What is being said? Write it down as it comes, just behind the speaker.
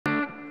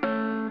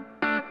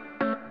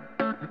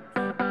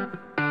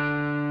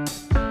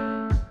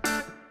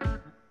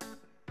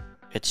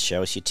It's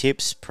Show Us Your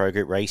Tips, Pro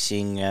Group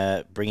Racing,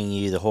 bringing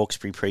you the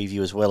Hawkesbury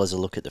preview as well as a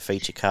look at the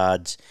feature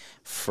cards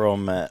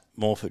from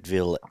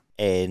Morphettville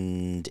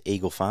and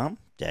Eagle Farm.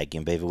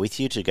 Daggy Beaver with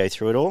you to go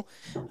through it all.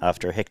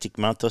 After a hectic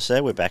month or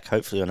so, we're back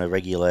hopefully on a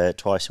regular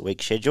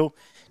twice-a-week schedule.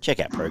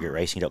 Check out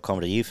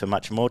progroupracing.com.au for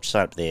much more.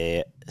 Sign up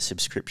their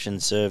subscription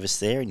service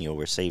there and you'll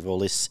receive all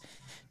this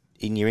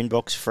in your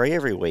inbox free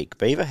every week.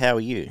 Beaver, how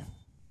are you?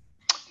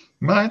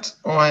 Mate,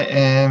 I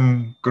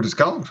am good as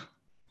gold.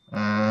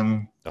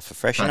 Off a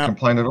freshen Can't up.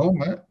 complain at all,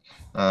 mate.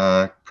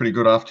 Pretty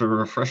good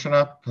after a freshen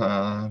up.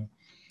 All's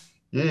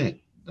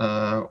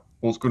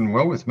good and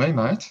well with me,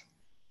 mate.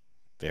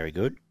 Very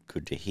good.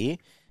 Good to hear.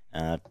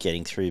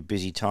 Getting through a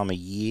busy time of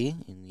year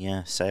in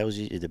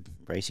the the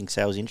racing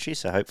sales industry,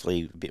 so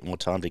hopefully a bit more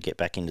time to get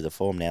back into the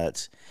form now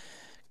that's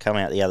come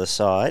out the other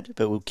side.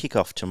 But we'll kick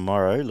off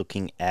tomorrow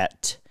looking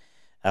at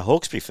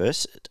Hawkesbury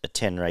first, a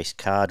 10-race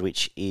card,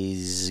 which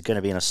is going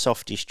to be on a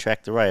softish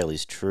track. The rail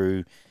is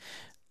true.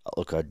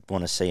 Look, I'd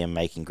want to see him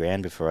making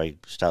ground before I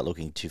start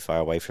looking too far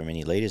away from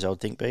any leaders, I would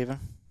think, Beaver.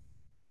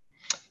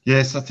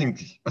 Yes, I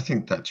think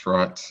that's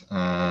right.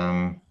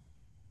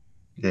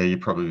 You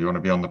probably want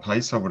to be on the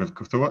pace, I would have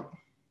thought.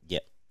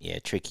 Yep. Yeah,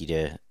 tricky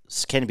to...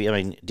 Can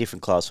be,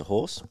 different class of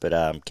horse,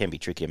 but can be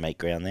tricky to make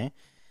ground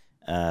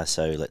there.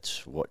 So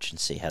let's watch and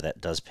see how that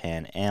does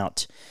pan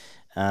out.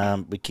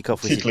 We kick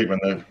off with...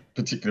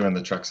 Particularly when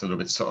the track's a little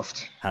bit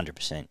soft.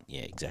 100%,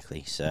 yeah,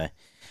 exactly. So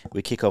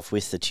we kick off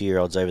with the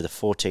 2-year-olds over the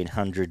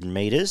 1,400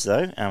 metres,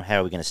 though. How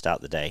are we going to start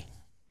the day?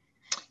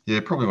 Yeah,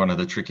 probably one of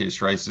the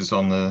trickiest races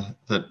on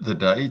the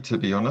day, to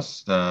be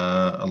honest.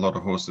 A lot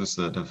of horses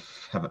that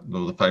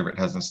the favourite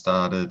hasn't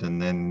started,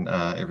 and then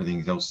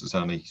everything else has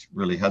only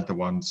really had the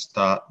one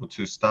start or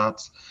two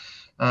starts.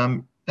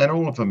 And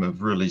all of them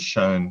have really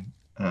shown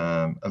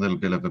a little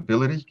bit of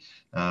ability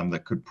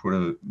that could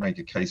make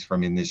a case for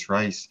him in this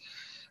race.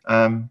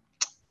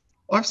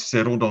 I've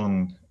settled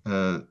on,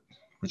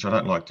 which I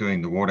don't like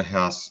doing, the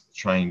Waterhouse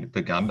trained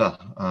Burgunder.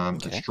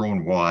 It's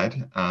drawn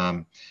wide,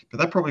 but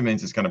that probably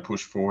means it's going to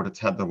push forward. It's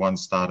had the one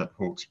start at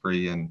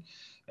Hawkesbury and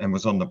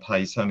was on the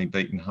pace, only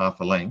beaten half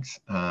a length,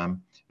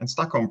 and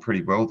stuck on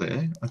pretty well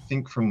there. I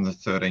think from the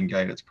 13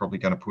 gate, it's probably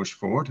going to push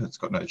forward. It's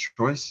got no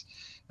choice.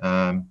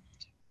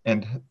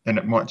 And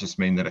it might just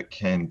mean that it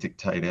can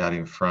dictate out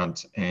in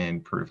front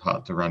and prove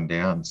hard to run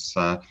down.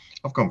 So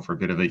I've gone for a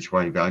bit of each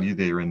way value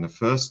there in the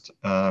first,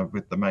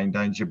 with the main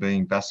danger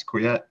being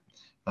Basquiat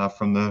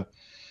from the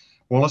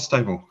Waller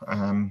stable.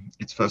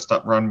 Its first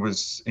up run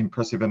was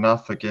impressive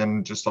enough,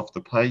 again, just off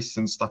the pace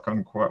and stuck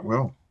on quite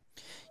well.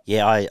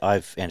 Yeah,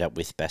 I've ended up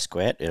with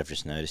Basquiat. I've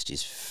just noticed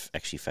he's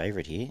actually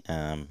favourite here,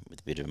 with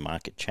a bit of a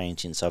market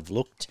change since I've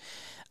looked.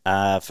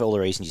 For all the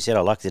reasons you said,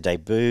 I like the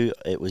debut.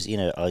 I was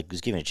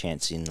given a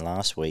chance in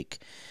last week.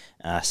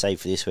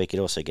 Save for this week, it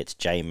also gets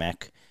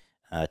J-Mac,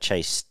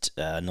 chased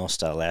North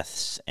Star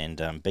Laths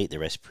and beat the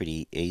rest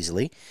pretty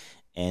easily.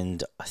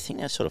 And I think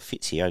that sort of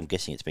fits here. I'm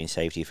guessing it's been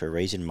saved here for a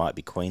reason. Might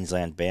be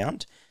Queensland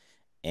bound.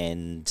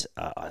 And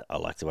I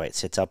like the way it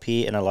sets up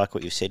here. And I like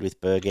what you've said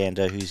with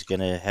Burgunder, who's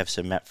going to have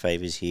some map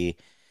favours here.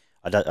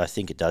 I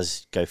think it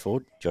does go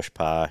forward. Josh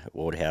Parr,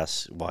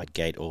 Waterhouse, Wide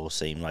Gate all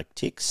seem like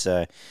ticks.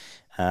 So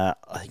I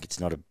think it's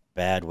not a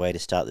bad way to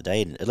start the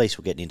day. And at least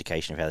we'll get an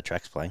indication of how the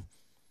track's playing.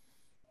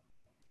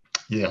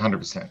 Yeah,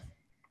 100%.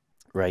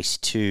 Race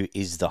 2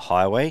 is the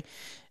Highway.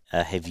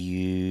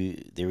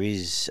 There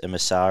is a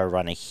Masara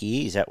runner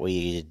here. Is that where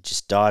you're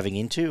just diving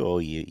into,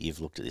 or you've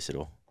looked at this at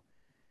all?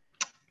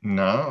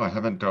 No, I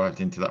haven't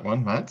dived into that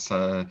one, mate.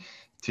 So,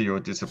 to your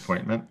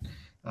disappointment.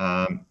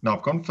 No,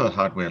 I've gone for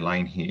Hardware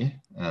Lane here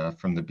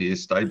from the Beer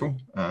stable.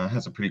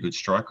 Has a pretty good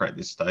strike rate,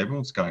 this stable.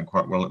 It's going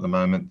quite well at the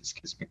moment. This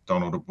gets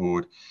McDonald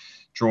aboard.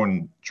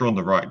 Drawn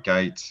the right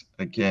gate.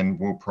 Again,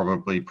 will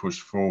probably push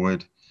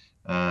forward.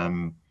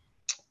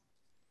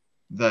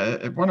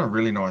 It won a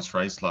really nice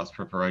race last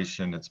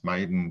preparation. It's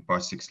maiden by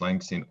 6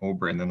 lengths in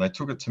Albury, and then they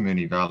took it to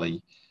Moonee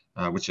Valley,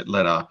 which it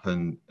led up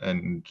and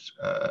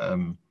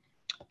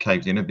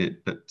caved in a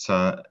bit.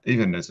 But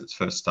even as its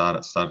first start,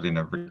 it started in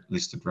a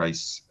listed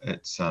race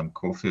at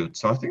Caulfield.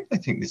 So I think they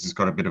think this has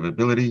got a bit of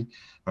ability.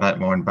 I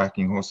don't mind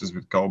backing horses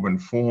with Goulburn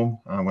form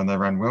when they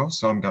run well.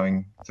 So I'm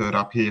going third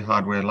up here,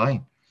 Hardware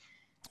Lane.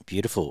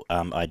 Beautiful.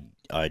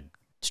 I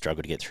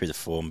struggle to get through the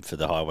form for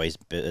the Highways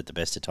at the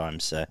best of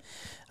times. So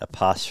a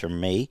pass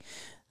from me.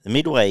 The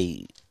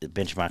Midway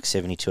benchmark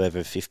 72 over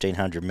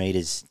 1,500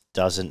 metres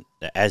doesn't,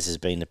 as has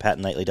been the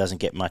pattern lately, doesn't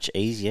get much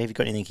easier. Have you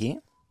got anything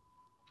here?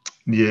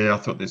 Yeah, I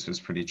thought this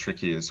was pretty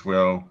tricky as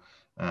well.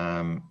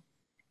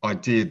 I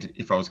did,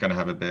 if I was going to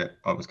have a bet,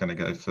 I was going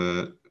to go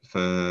for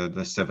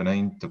the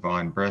 17,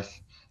 Divine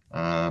Breath.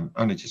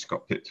 Only just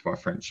got pipped by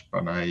French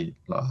Bonnet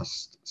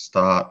last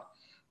start.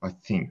 I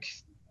think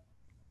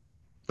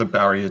the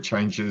barrier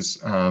changes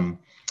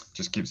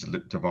just gives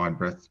Divine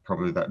Breath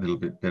probably that little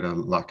bit better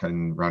luck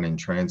and run in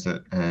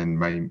transit, and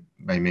may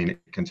mean it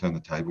can turn the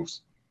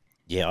tables.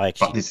 Yeah,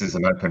 but this is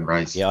an open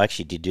race. Yeah, I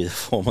actually did do the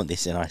form on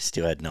this, and I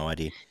still had no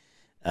idea.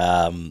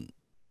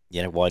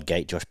 Wide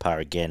gate, Josh Parr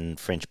again,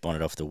 French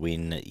Bonnet off the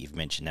win. You've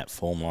mentioned that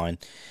form line.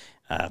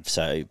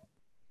 So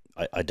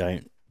I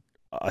don't.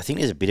 I think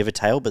there's a bit of a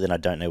tail, but then I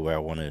don't know where I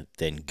want to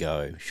then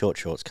go.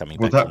 Short's coming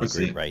Well, back that from the was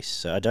group it. race,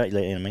 so I don't.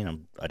 I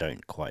mean, I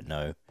don't quite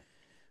know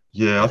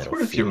Yeah, where I that'll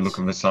thought if you were fit.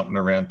 looking for something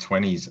around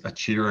 20s,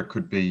 Achira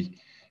could be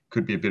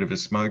a bit of a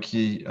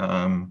smoky.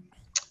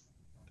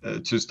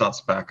 Two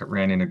starts back, it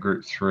ran in a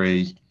Group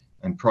 3,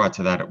 and prior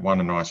to that, it won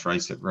a nice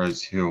race at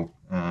Rose Hill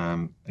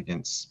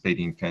against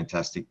Speeding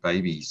Fantastic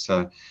Baby.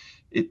 So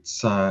it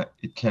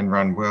can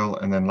run well.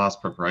 And then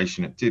last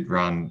preparation, it did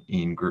run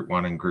in Group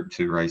 1 and Group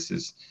 2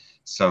 races.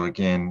 So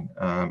again,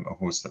 a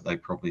horse that they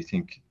probably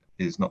think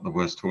is not the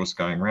worst horse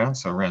going around.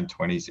 So around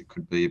 20s, it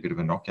could be a bit of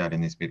a knockout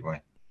in this midway.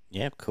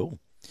 Yeah, cool.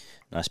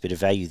 Nice bit of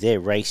value there.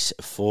 Race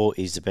 4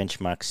 is the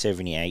benchmark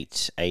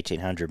 78,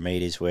 1800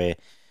 metres, where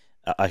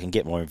I can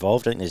get more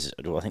involved. I think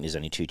there's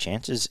only 2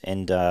 chances,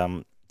 and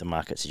the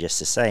market suggests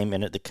the same.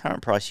 And at the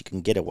current price, you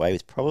can get away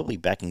with probably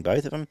backing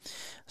both of them.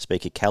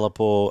 Speak of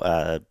Calipore,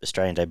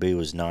 Australian debut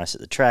was nice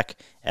at the track.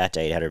 Out to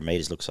 800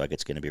 metres, looks like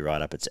it's going to be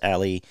right up its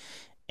alley.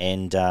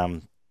 And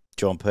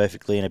drawn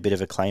perfectly and a bit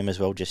of a claim as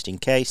well, just in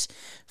case.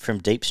 From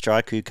Deep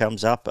Strike, who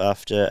comes up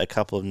after a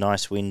couple of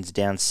nice wins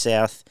down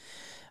south.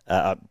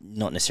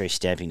 Not necessarily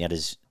stamping that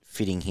as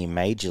fitting here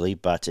majorly,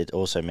 but it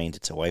also means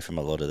it's away from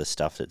a lot of the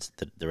stuff that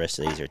the rest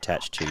of these are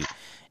attached to,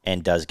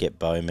 and does get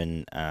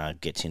Bowman,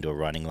 gets into a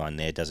running line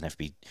there. Doesn't have to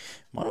be,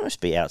 might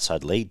almost be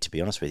outside lead, to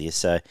be honest with you.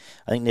 So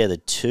I think they're the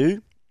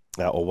 2,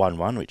 or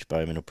 1-1, which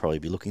Bowman will probably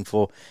be looking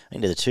for. I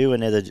think they're the 2,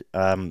 and they're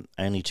the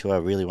only 2 I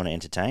really want to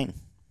entertain.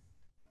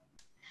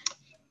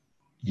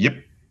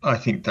 Yep, I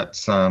think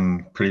that's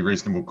pretty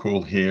reasonable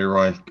call here.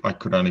 I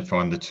could only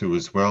find the 2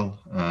 as well,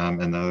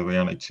 and they were the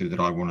only 2 that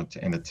I wanted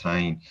to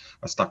entertain.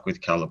 I stuck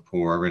with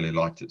Calipore. I really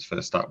liked its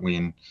first up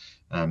win,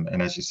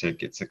 and as you said,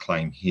 gets a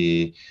claim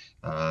here.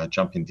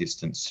 Jumping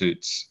distance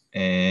suits,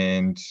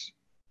 and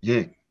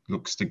yeah,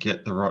 looks to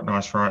get the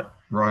nice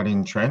right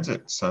in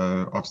transit.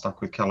 So I've stuck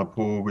with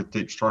Calipore with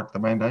Deep Strike, the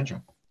main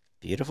danger.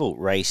 Beautiful.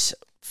 Race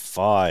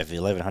 5, the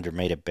 1100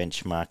 metre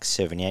benchmark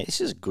 78.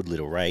 This is a good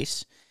little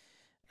race.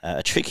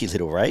 A tricky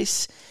little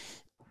race,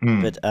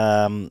 but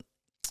where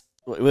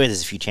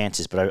there's a few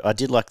chances. But I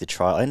did like the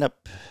trial. I ended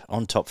up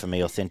on top for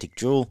me. Authentic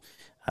Jewel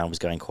was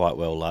going quite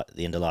well at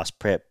the end of last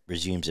prep.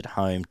 Resumes at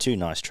home. 2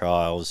 nice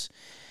trials,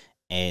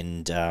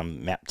 and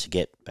mapped to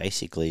get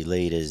basically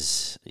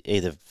leaders,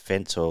 either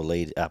fence or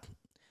lead or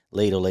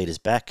leaders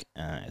back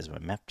as my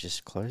map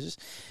just closes,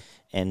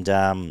 and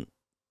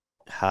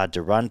hard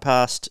to run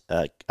past.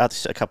 A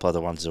couple other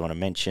ones I want to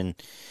mention.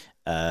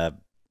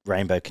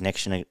 Rainbow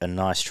Connection, a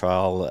nice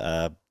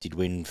trial, did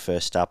win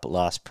first up at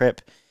last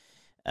prep.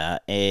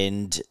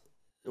 And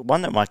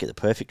one that might get the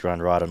perfect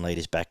run right on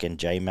leaders back and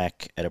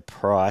J-Mac at a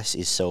price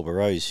is Selba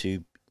Rose, who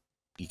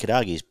you could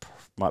argue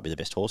might be the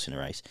best horse in the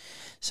race.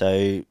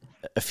 So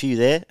a few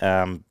there.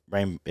 I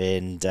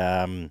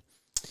haven't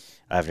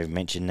even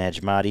mentioned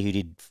Naj Marty, who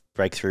did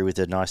break through with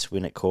a nice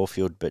win at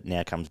Caulfield, but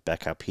now comes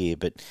back up here.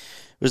 But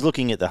was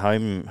looking at the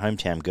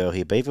hometown girl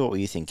here. Beaver, what were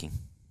you thinking?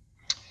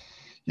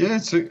 Yeah,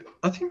 so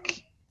I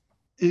think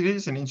it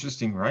is an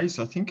interesting race.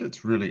 I think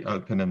it's really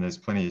open and there's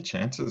plenty of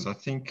chances. I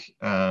think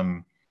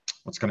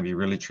what's going to be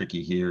really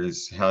tricky here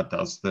is how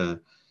does the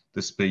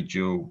Speed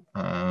Duel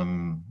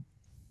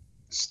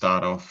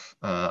start off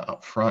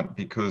up front,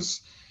 because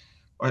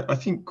I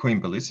think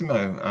Queen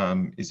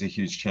Bellissimo is a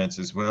huge chance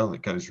as well.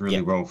 It goes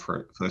really well for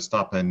it first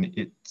up, and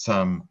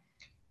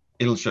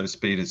it'll show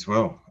speed as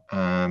well,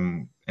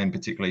 and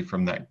particularly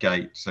from that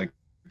gate. So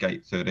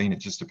gate 13, it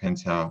just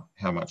depends how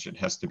much it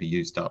has to be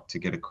used up to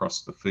get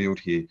across the field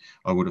here,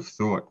 I would have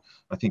thought.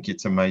 I think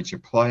it's a major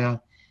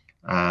player.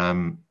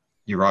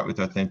 You're right with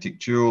Authentic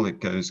Jewel, it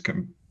goes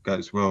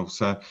well.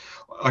 So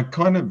I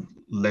kind of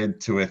led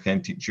to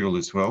Authentic Jewel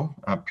as well,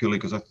 purely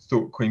because I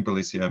thought Queen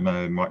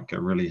Bellissimo might go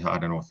really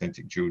hard and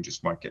Authentic Jewel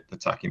just might get the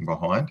tuck in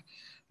behind.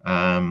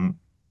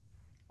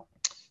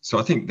 So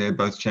I think they're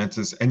both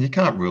chances, and you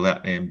can't rule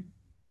out them.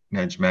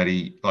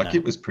 Najmati,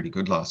 It was pretty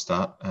good last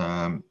start.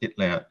 It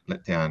let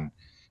down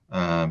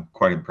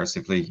quite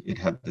impressively. It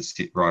had the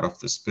sit right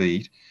off the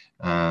speed,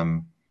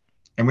 and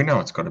we know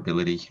it's got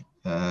ability.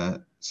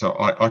 So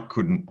I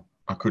couldn't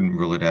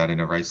rule it out in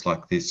a race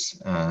like this.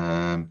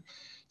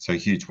 So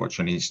huge watch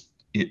on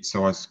it.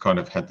 So I kind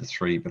of had the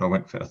 3, but I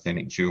went for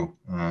Authentic Jewel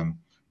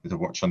with a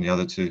watch on the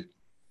other 2.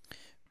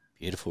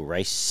 Beautiful.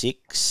 Race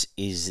 6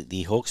 is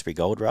the Hawkesbury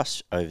Gold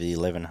Rush over the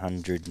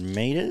 1100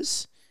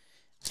 metres.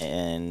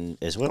 And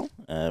as well,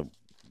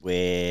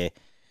 where,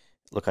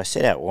 look, I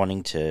set out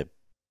wanting to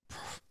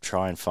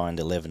try and find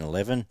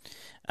 11-11,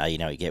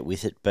 you get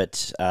with it,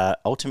 but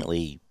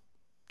ultimately,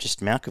 just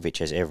Malkovich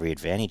has every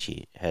advantage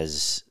here.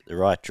 Has the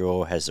right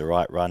draw, has the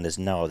right run, there's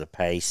no other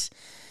pace,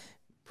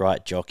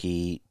 right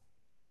jockey,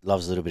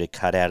 loves a little bit of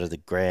cut out of the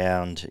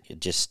ground.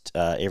 Just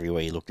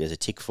everywhere you look, there's a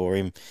tick for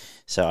him.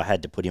 So I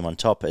had to put him on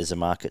top, as the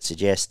market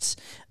suggests.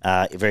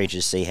 Very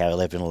interested to see how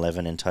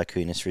 11-11 and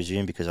Tycoonist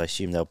resume, because I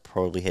assume they'll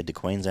probably head to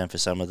Queensland for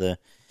some of the,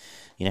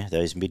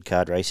 those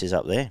mid-card races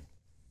up there.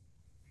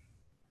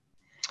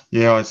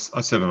 Yeah,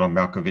 I said it on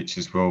Malkovich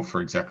as well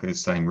for exactly the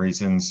same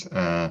reasons.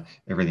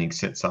 Everything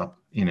sets up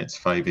in its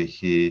favour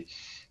here.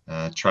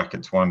 Track,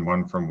 it's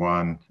 1 from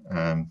 1,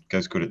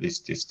 goes good at this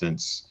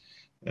distance,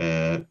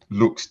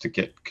 looks to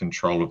get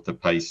control of the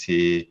pace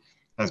here,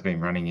 has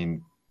been running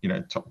in,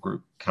 top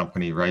group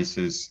company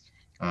races.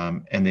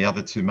 And the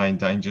other two main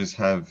dangers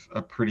have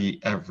a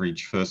pretty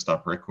average first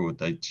up record.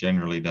 They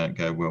generally don't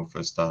go well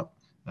first up.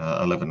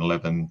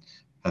 11-11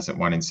 hasn't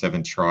won in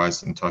 7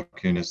 tries, and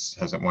Tycoonus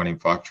hasn't won in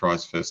 5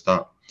 tries first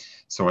up.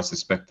 So I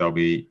suspect they'll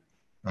be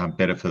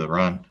better for the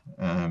run.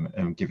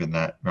 And given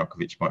that,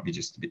 Malkovich might be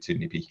just a bit too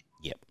nippy.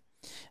 Yep.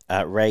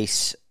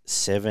 Race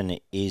 7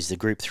 is the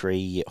Group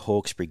 3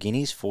 Hawkesbury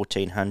Guineas,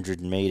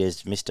 1,400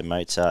 metres. Mr.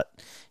 Mozart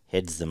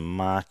heads the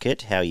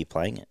market. How are you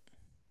playing it?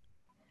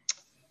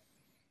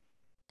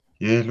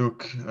 Yeah,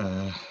 look,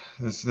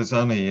 there's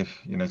only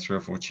 3 or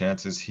 4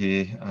 chances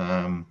here.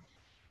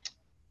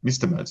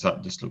 Mr.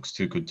 Mozart just looks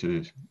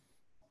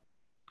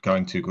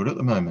going too good at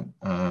the moment.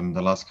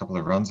 The last couple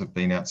of runs have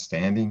been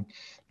outstanding.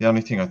 The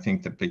only thing I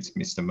think that beats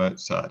Mr.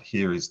 Mozart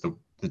here is the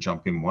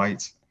jump in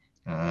weight.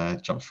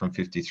 Jumps from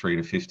 53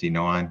 to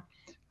 59,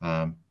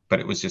 but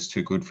it was just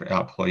too good for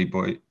our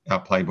Playboy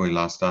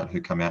last start, who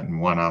come out and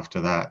won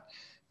after that.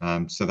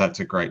 So that's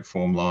a great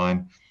form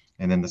line.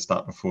 And then the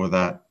start before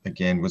that,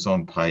 again, was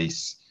on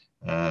pace,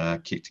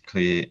 kicked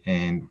clear,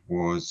 and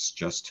was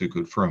just too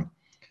good for him.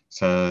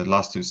 So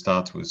last 2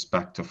 starts was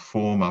back to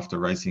form after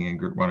racing in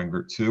Group 1 and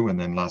Group 2, and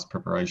then last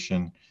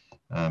preparation,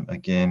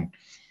 again,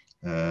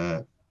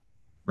 ran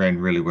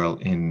really well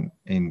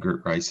in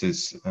group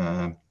races.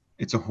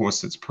 It's a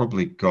horse that's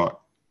probably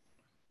got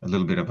a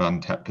little bit of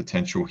untapped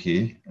potential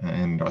here,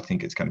 and I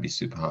think it's going to be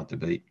super hard to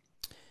beat.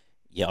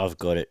 Yeah, I've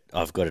got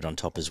it on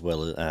top as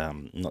well.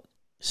 Not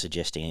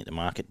suggesting the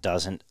market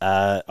doesn't.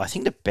 I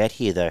think the bet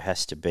here, though,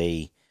 has to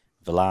be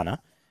Villana,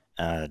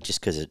 just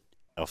because it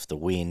off the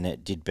win.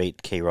 It did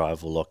beat key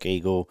rival Lock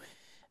Eagle.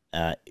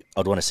 I'd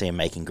want to see him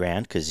making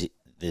ground, because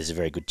there's a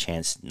very good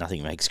chance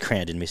nothing makes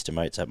ground, and Mr.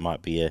 Mozart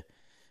might be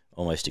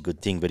almost a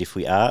good thing. But if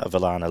we are,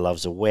 Villana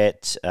loves a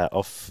wet,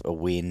 off a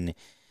win,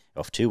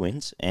 off 2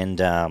 wins, and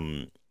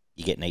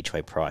you get an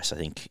each-way price. I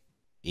think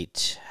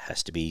it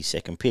has to be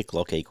second pick,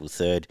 Lock Eagle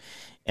third,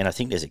 and I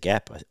think there's a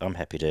gap. I'm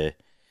happy to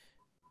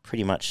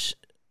pretty much,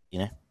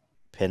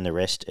 pen the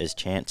rest as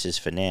chances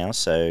for now.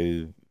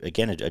 So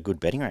again, a good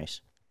betting race.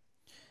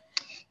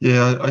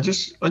 Yeah, I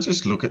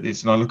just look at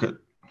this, and I look at,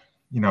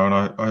 and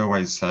I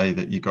always say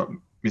that you got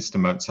Mr.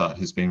 Mozart,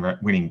 who's been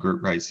winning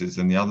group races,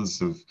 and the others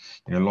have,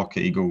 Lock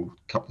Eagle,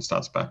 a couple of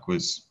starts back,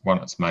 won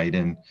its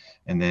maiden,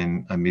 and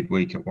then a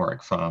midweek at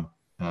Warwick Farm.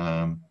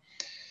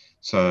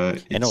 So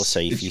and also,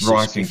 if you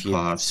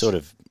sort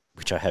of,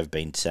 which I have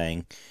been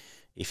saying,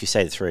 if you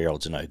say the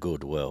 3-year-olds are no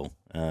good, well,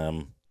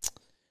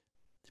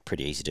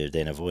 pretty easy to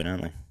then avoid,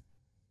 aren't they?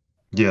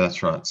 Yeah,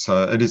 that's right.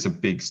 So it is a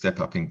big step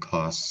up in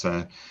class.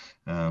 So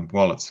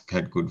while it's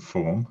had good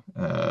form,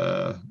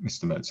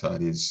 Mr.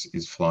 Mozart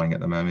is flying at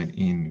the moment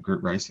in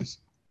group races.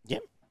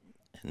 Yep,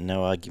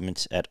 no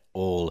arguments at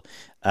all.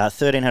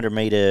 1,300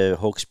 metre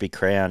Hawkesbury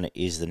Crown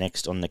is the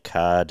next on the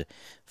card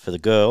for the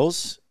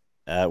girls.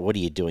 What are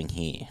you doing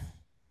here?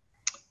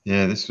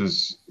 Yeah, this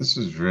was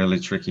really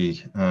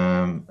tricky.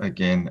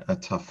 Again, a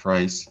tough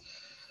race.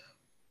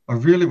 I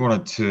really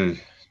wanted to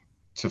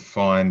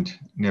find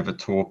Never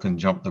Talk and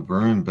Jump the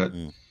Broom, but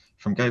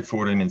from gate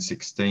 14 and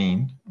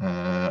 16,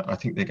 I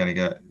think they're going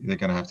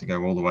to have to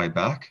go all the way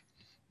back,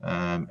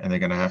 and they're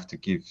going to have to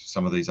give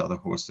some of these other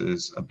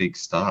horses a big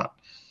start.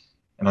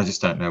 And I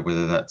just don't know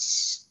whether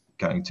that's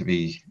going to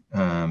be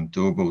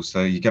doable.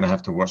 So you're going to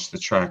have to watch the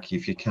track.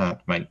 If you can't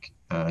make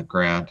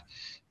ground,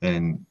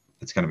 then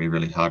it's going to be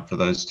really hard for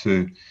those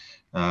two,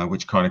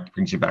 which kind of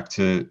brings you back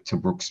to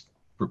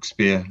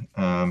Brookspire.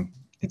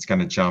 It's going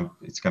to jump.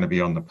 It's going to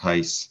be on the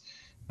pace,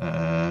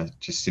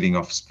 just sitting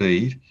off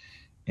speed.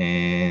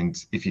 And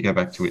if you go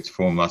back to its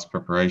form last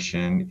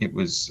preparation, it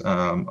was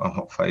a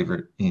hot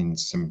favourite in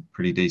some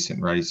pretty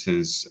decent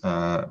races,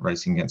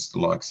 racing against the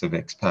likes of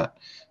Expat.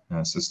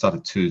 So it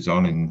started 2s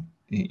on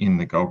in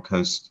the Gold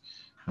Coast,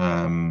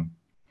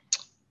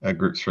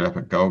 Group 3 up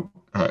at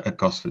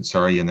Gosford,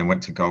 and then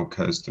went to Gold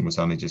Coast and was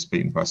only just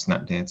beaten by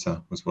Snap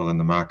Dancer, was well in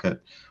the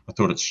market. I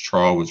thought its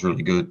trial was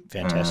really good.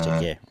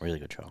 Fantastic, yeah, really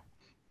good trial.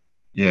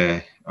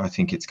 Yeah, I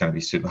think it's going to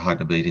be super hard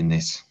to beat in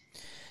this.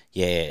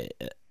 Yeah,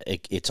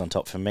 it's on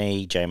top for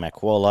me. J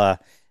Mac Waller,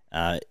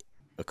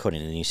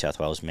 according to the New South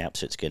Wales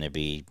maps, it's going to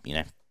be,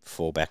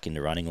 fall back in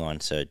the running line,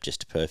 so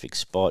just a perfect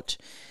spot.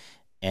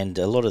 And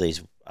a lot of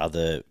these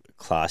other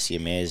classier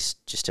mares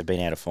just have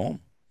been out of form.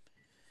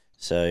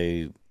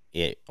 So,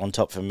 yeah, on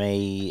top for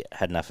me,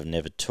 had enough of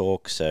Never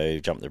Talk, so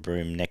Jump the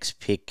Broom, next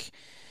pick.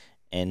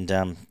 And,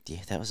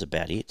 that was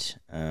about it.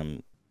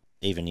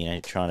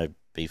 Even, trying to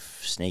be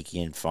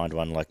sneaky and find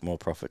one like More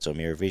Profits or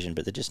Mirror Vision,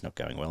 but they're just not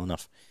going well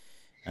enough.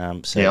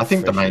 I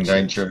think the main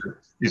danger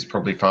is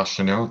probably Fast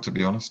Chanel, to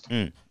be honest.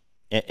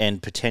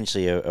 And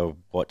potentially a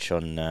watch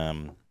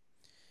on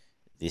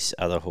this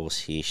other horse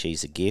here.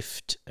 She's a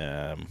gift,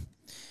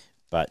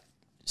 but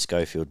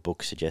Schofield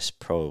book suggests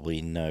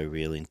probably no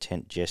real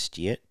intent just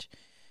yet.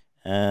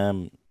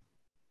 Yeah,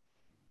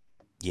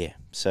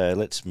 so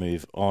let's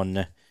move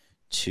on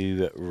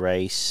to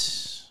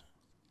race.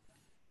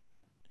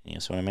 Anything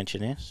else I want to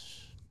mention now?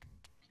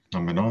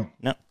 Number 9.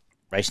 No,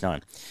 race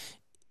 9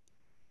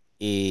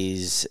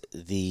 is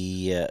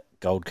the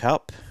Gold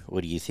Cup.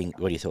 What do you think?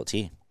 What are your thoughts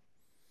here?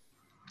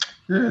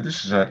 Yeah,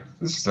 this is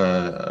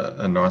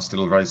a nice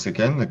little race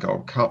again, the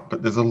Gold Cup.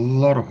 But there's a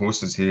lot of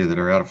horses here that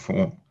are out of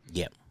form.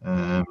 Yeah.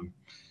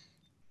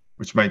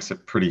 Which makes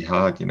it pretty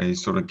hard. You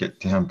sort of get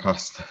down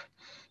past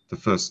the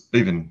first,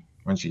 even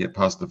once you get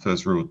past the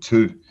first rule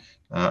 2,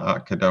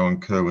 Art Cadeau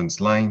and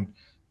Kerwin's Lane.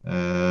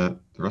 The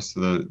rest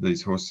of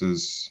these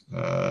horses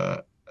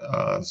are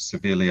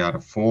severely out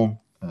of form.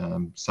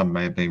 Some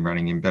may have been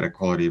running in better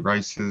quality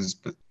races,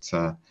 but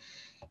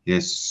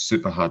yes,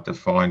 super hard to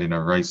find in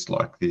a race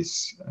like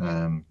this,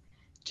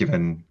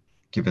 given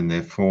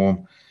their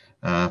form.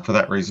 For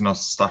that reason, I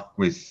stuck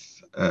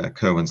with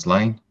Kerwin's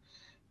Lane.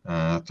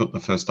 I thought the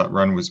first up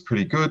run was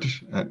pretty good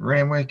at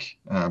Randwick.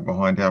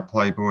 Behind our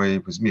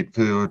Playboy was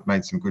midfield,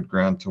 made some good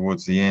ground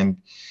towards the end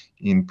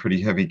in pretty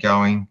heavy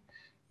going.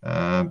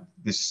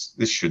 This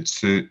should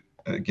suit.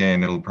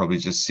 Again, it'll probably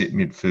just sit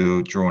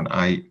midfield, drawn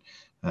 8.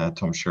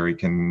 Tom Sherry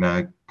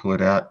can pull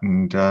it out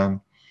and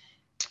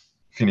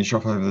finish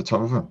off over the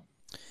top of him.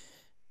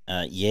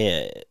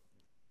 Yeah,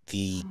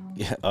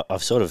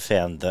 I've sort of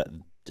found that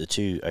the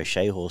 2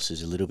 O'Shea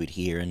horses a little bit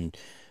here, and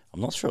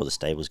I'm not sure the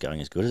stable's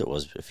going as good as it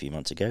was a few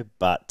months ago,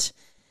 but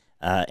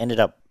ended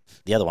up,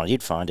 the other one I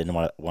did find, and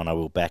the one I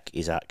will back,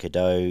 is Art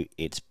Cadeau.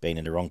 It's been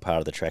in the wrong part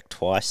of the track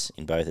twice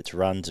in both its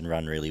runs and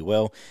run really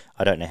well.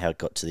 I don't know how it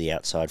got to the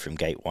outside from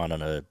gate 1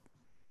 on a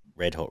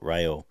red-hot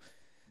rail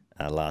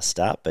last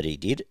start, but he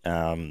did.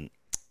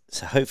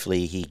 So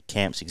hopefully he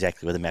camps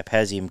exactly where the map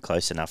has him,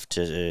 close enough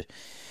to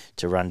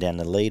run down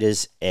the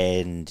leaders,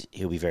 and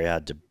he'll be very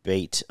hard to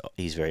beat.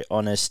 He's very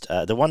honest.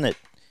 The one that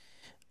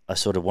I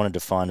sort of wanted to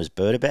find was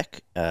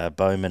Berdebeck,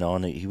 Bowman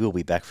on. He will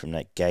be back from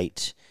that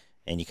gate,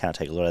 and you can't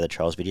take a lot of the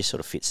trials, but he just sort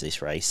of fits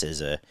this race as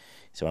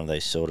he's one of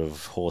those sort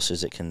of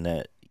horses that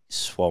can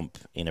swamp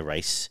in a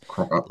race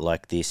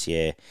like this,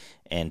 yeah.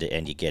 And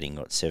you're getting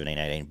what,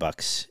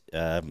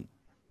 $17-18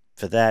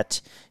 for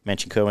that.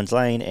 Mentioned Kerwin's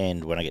Lane,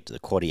 and when I get to the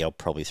quaddie, I'll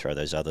probably throw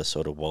those other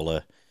sort of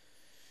Waller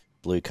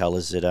blue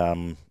colours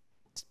that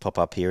pop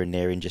up here and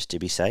there, in just to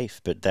be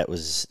safe. But that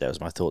was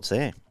my thoughts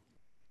there.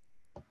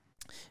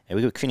 And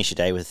we could finish the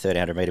day with a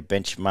 1300 metre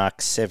benchmark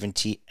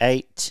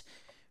 78,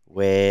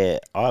 where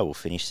I will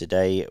finish the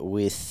day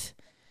with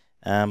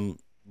the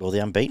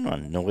unbeaten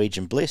one,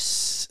 Norwegian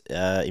Bliss.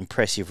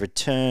 Impressive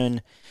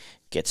return,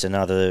 gets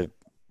another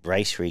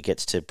race where he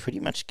gets to pretty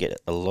much get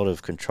a lot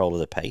of control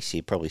of the pace.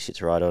 He probably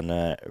sits right on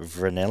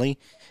Vranelli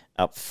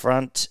up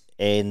front,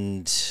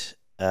 and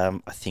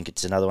I think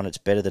it's another one that's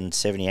better than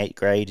 78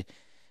 grade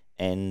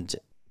and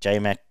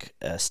J-Mac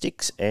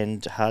sticks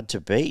and hard to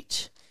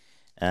beat.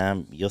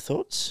 Your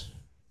thoughts?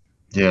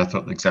 Yeah, I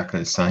thought exactly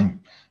the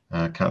same.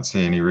 Can't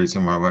see any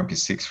reason why it won't be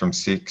 6 from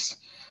 6.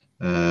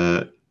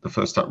 The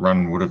first up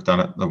run would have done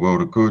it the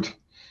world of good.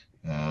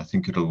 I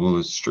think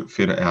will strip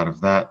fitter out of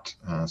that,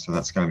 so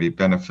that's going to be a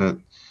benefit.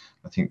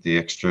 I think the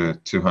extra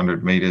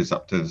 200 metres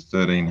up to the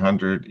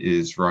 1300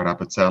 is right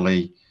up its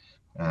alley.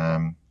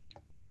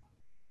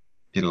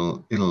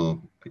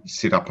 It'll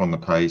sit up on the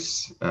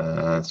pace.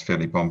 It's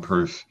fairly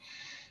bomb-proof,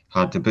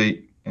 hard to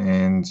beat,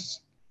 and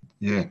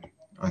yeah,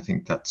 I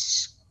think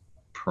that's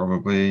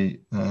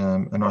probably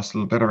a nice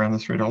little bet around the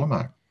 $3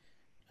 mark.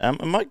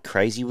 Am I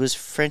crazy? Was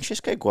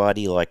Francesco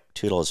Guardi like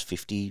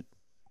 $2.50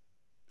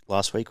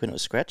 last week when it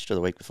was scratched, or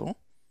the week before?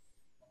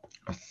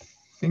 I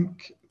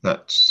think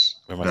that's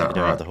or am I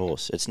thinking about the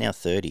horse? It's now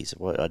 30s.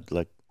 What I'd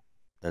like,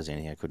 that was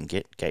anything I couldn't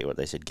get. Gate, what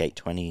they said, gate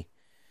 20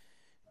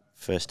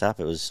 first up.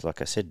 It was,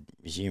 like I said,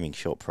 resuming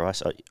short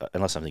price,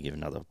 unless I'm thinking of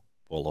another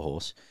Waller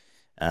horse.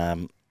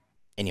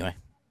 Anyway,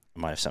 I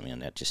might have something on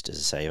that just as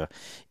a saver.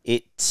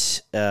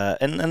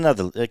 And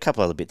a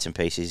couple other bits and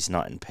pieces.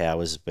 Night and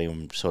Power's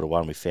been sort of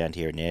one we found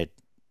here and there,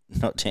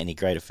 not to any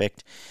great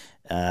effect.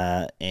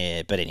 But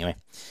anyway,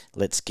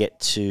 let's get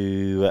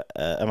to.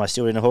 Am I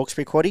still in a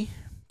Hawkesbury quaddie?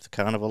 The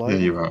Carnival. Yeah,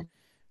 you are.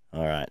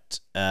 All right.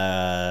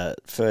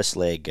 First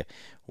leg,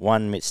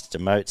 1 Mr.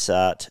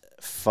 Mozart,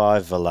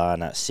 5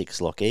 Valana, 6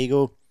 Lock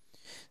Eagle.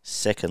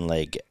 Second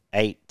leg,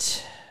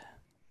 8.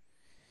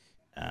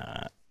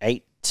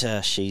 8.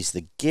 She's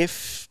the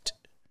Gift.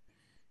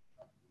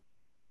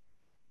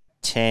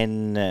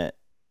 10.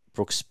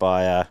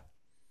 Brookspire.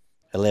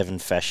 11.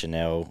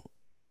 Fashionelle.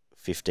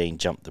 15.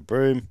 Jump the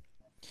Broom.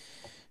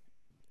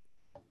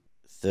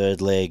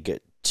 Third leg,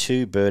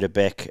 2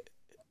 Berdebeck.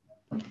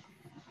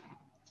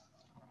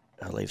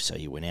 I believe so,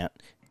 you went out.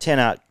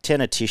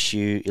 10 a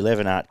Tissue,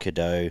 11 Art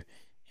Cadeau,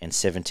 and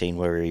 17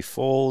 Where He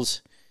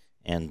Falls.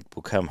 And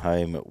we'll come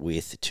home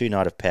with 2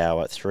 Night of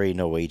Power, 3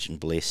 Norwegian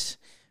Bliss,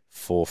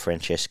 4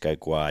 Francesco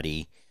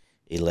Guardi,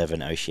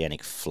 11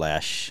 Oceanic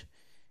Flash,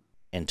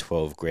 and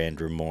 12 Grand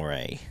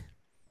Remore.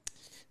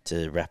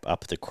 to wrap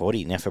up the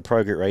quaddie. Now for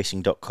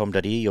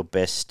progretracing.com.au, your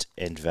best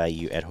and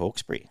value at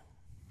Hawkesbury.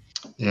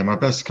 Yeah, my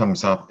best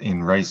comes up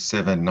in race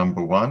 7,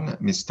 number 1,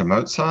 Mr.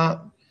 Mozart,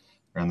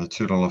 around the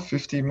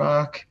 $2.50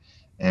 mark.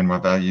 And my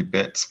value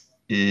bet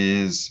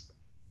is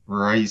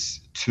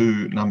race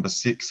 2, number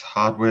 6,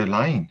 Hardware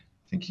Lane.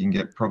 I think you can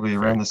get probably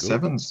around the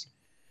sevens.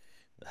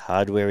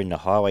 Hardware in the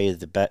highway of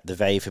the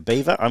value for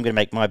Beaver. I'm going to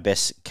make my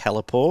best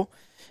Calipore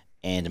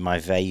and my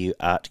value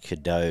Art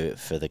Cadeau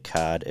for the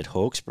card at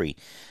Hawkesbury.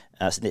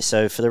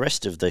 So for the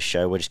rest of the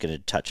show, we're just going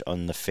to touch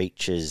on the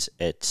features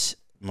at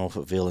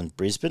Morphettville and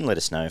Brisbane. Let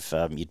us know if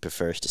you'd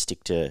prefer us to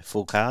stick to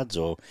full cards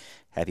or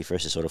happy for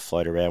us to sort of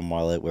float around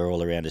while we're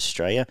all around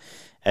Australia.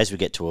 As we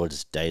get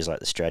towards days like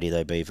the Stratty,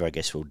 though, Beaver, I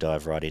guess we'll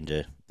dive right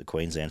into the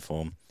Queensland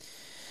form.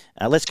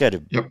 Let's go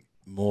to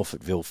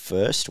Morphettville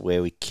first,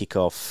 where we kick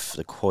off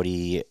the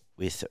quaddie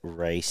with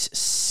race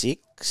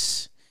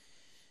 6.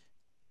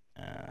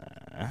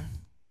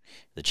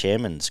 The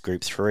Chairman's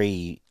Group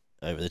 3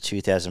 over the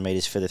 2,000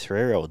 metres for the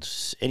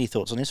 3-year-olds. Any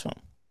thoughts on this one?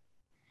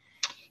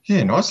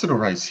 Yeah, nice little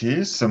race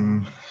here.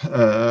 Some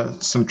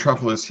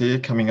travellers here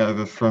coming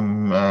over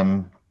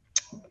from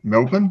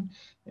Melbourne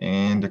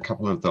and a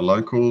couple of the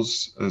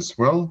locals as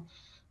well.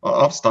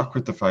 I've stuck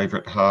with the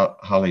favourite,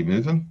 Harley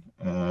Movin'.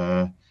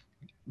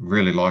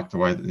 Really like the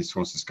way that this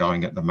horse is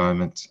going at the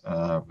moment.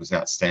 Was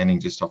outstanding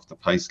just off the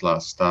pace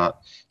last start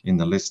in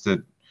the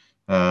listed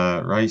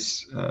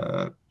race.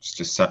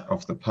 Just sat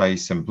off the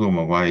pace and blew him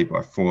away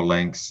by 4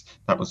 lengths.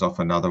 That was off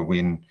another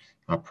win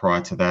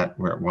prior to that,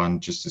 where it won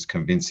just as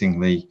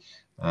convincingly.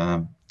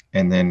 And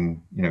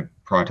then,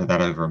 prior to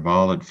that, over a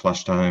mile, it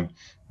flushed home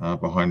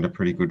behind a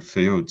pretty good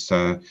field.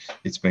 So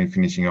it's been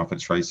finishing off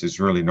its races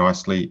really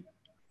nicely.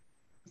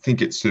 I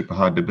think it's super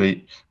hard to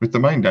beat. With the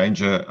main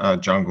danger,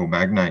 Jungle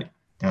Magnate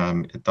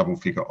at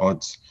double-figure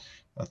odds.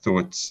 I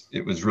thought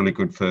it was really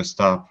good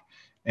first up.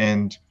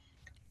 And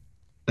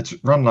its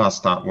run last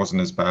start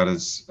wasn't as bad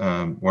as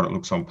what it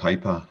looks on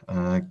paper.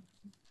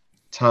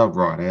 Tailed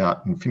right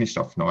out and finished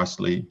off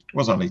nicely. It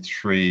was only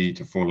 3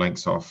 to 4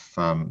 lengths off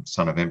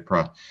Son of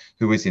Emperor,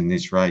 who is in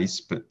this race,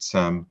 but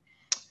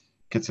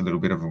gets a little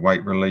bit of a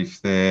weight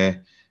relief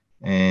there.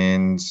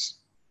 And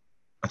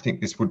I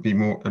think this would be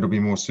it'll be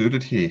more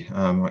suited here.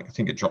 I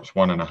think it drops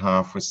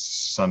 1.5 with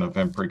Son of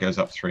Emperor, goes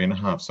up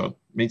 3.5. So it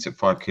meets at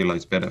 5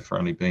 kilos better for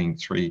only being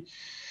 3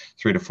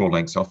 to 4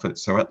 lengths off it.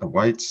 So at the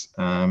weights,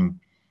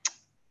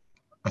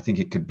 I think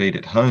it could beat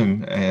at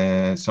home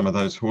some of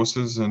those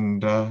horses,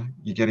 and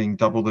you're getting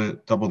double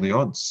the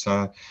odds.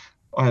 So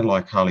I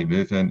like Harley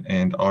Movin',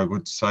 and I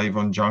would save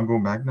on Jungle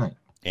Magnate.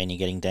 And you're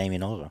getting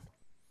Damien Oliver.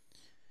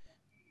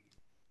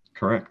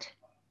 Correct.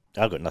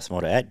 I've got nothing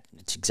more to add.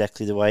 It's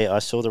exactly the way I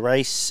saw the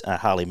race.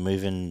 Harley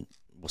Movin'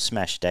 will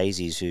smash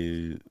Daisies,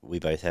 who we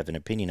both have an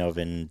opinion of,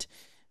 and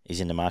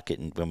is in the market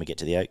when we get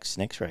to the Oaks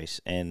next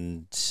race.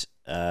 And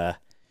couldn't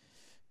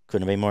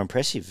have been more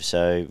impressive.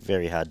 So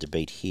very hard to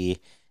beat here.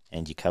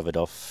 And you covered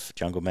off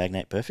Jungle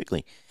Magnate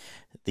perfectly.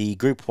 The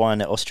Group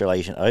 1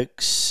 Australasian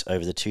Oaks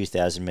over the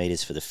 2,000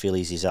 metres for the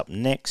fillies is up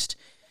next.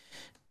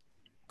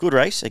 Good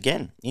race,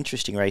 again.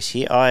 Interesting race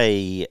here.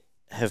 I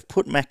have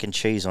put Mac and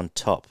Cheese on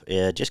top.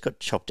 Just got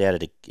chopped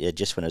out at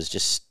just when I was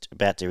just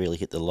about to really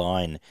hit the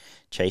line,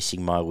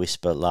 chasing My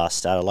Whisper last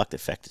start. I like the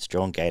fact it's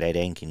drawn gate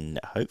 18,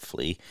 and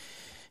hopefully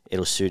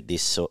it'll suit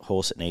this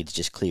horse that needs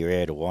just clear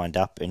air to wind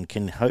up and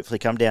can hopefully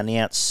come down the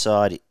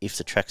outside if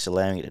the track's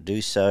allowing it to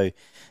do so.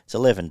 It's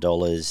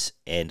 $11,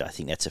 and I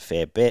think that's a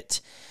fair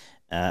bet.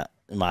 The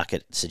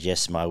market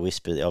suggests My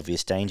Whisper, the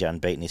obvious danger,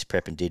 unbeaten this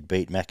prep and did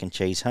beat Mac and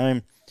Cheese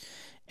home.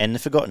 And the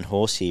forgotten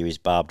horse here is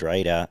Barbed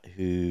Raider,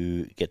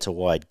 who gets a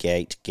wide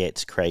gate,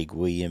 gets Craig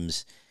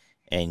Williams,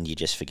 and you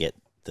just forget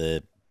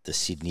the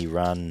Sydney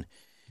run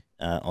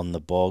on the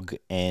bog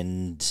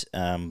and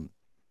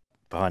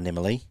behind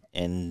Emily,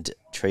 and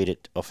treat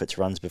it off its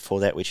runs before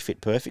that, which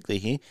fit perfectly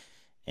here.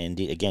 And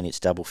again, it's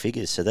double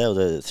figures. So they were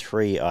the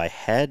 3 I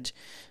had.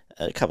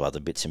 A couple other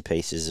bits and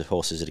pieces of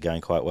horses that are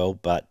going quite well,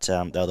 but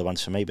they were the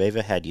ones for me.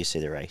 Beaver, how do you see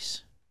the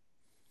race?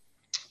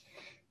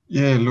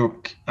 Yeah,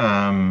 look,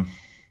 I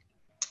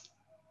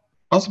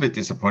was a bit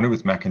disappointed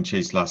with Mac and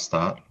Cheese last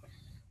start.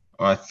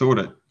 I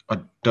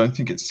don't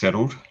think it's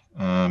settled,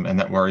 and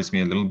that worries me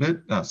a little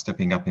bit,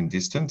 stepping up in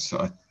distance,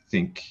 I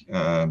think.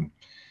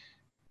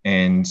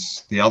 And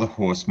the other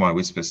horse, My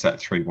Whisper, sat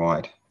 3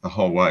 wide the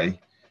whole way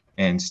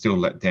and still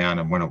let down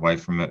and went away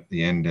from it at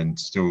the end and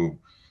still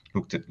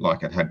looked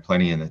like it had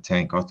plenty in the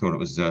tank. I thought it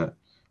was an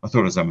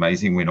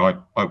amazing win. I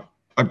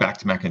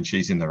backed Mac and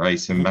Cheese in the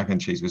race, and Mac and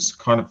Cheese was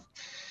kind of,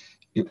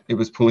 it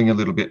was pulling a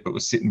little bit, but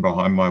was sitting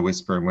behind My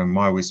Whisper. And when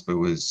My Whisper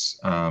was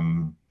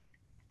 3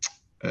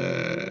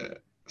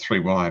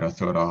 wide, I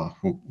thought,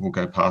 we'll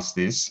go past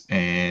this.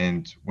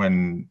 And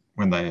when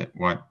they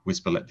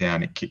Whisper let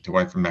down, it kicked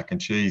away from Mac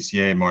and Cheese.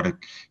 Yeah, it might have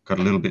got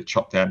a little bit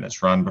chopped out in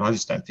its run, but I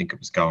just don't think it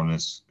was going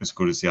as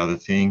good as the other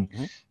thing.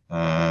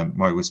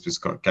 My Whisper's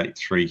got gate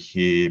 3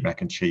 here,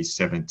 Mac and Cheese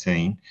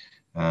 17.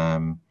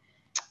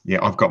 Yeah,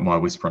 I've got My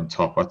Whisper on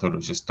top. I thought it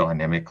was just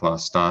dynamic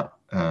last start.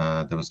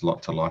 There was a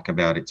lot to like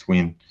about its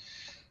win.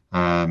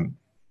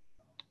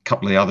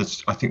 couple of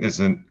others. I think there's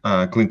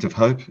a Glint of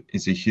Hope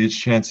is a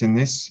huge chance in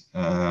this.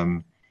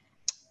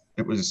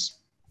 It was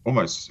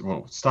almost,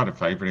 well, started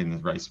favourite in the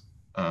race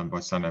by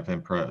Son of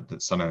Emperor,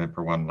 that Son of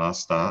Emperor won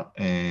last start,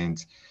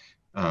 and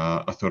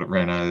I thought it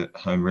ran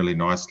home really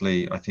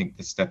nicely. I think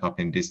the step up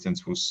in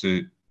distance will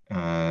suit.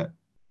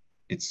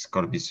 It's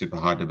got to be super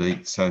hard to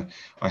beat. So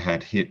I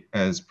had Hit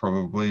as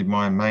probably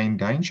my main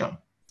danger.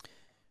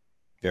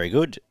 Very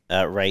good.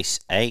 Race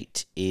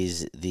 8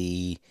 is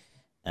the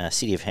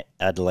City of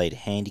Adelaide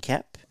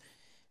Handicap,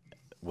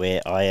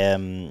 where I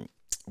am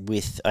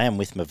with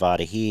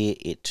Mavada here.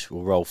 It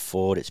will roll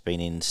forward. It's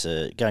been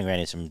going around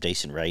in some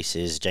decent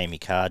races. Jamie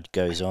Card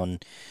goes on.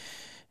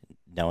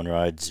 No one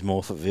rides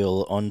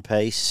Morphettville on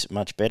pace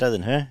much better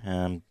than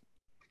her,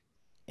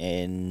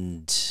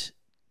 and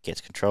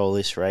gets control of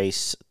this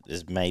race.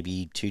 There's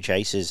maybe 2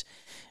 chases,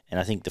 and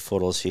I think the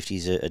 $4.50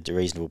 is a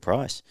reasonable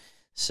price.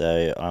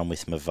 So I'm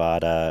with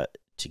Mavada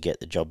to get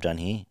the job done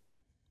here.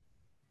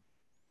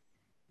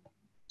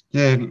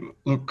 Yeah,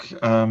 look,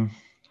 I'm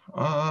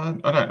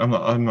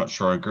not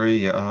sure I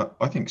agree.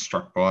 I think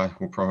Struck By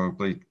will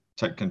probably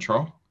take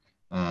control.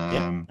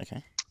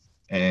 Okay.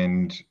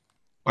 And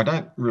I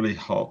don't really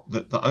hold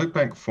the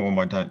Oakbank form.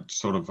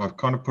 I've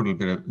kind of put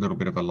a little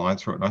bit of a line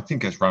through it. And I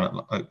think his run at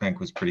Oakbank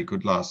was pretty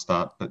good last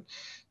start, but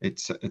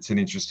it's an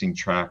interesting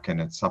track, and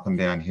it's up and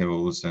down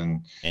hills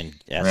and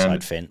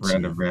outside fence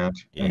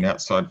and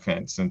outside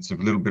fence, and it's a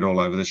little bit all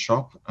over the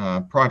shop.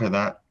 Prior to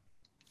that,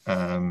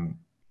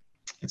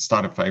 it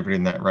started favourite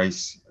in that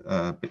race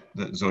that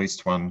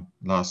Zoist won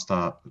last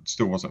start, but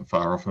still wasn't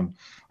far off him.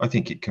 I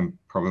think it can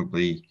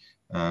probably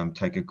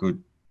take a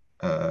good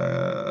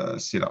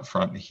sit up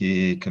front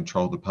here,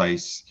 control the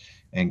pace,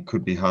 and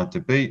could be hard to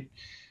beat.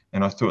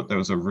 And I thought there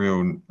was a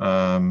real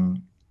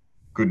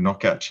good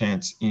knockout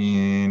chance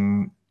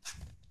in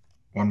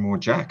One More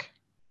Jack.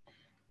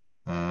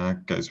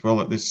 Goes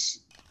well at this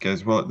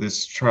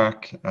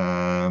track,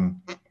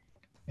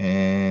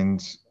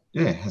 and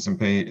yeah, hasn't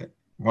been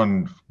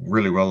won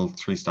really well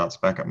 3 starts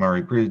back at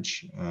Murray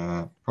Bridge.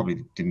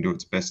 Probably didn't do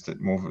its best at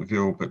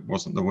Morphettville, but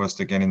wasn't the worst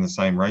again in the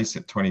same race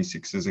at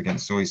 26s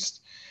against Zoist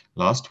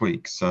last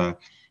week. So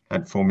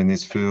had form in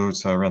this field,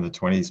 so around the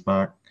 20s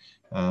mark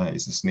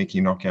is a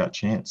sneaky knockout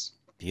chance.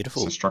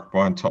 Beautiful. So Struck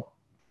By on top.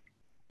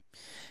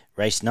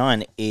 Race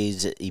 9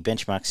 is the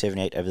benchmark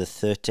 78 over the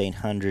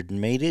 1,300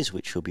 metres,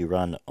 which will be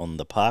run on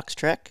the Parks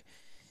track.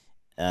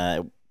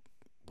 What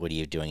are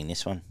you doing in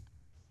this one?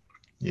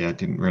 Yeah, I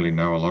didn't really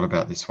know a lot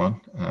about this one.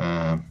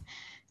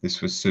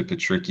 This was super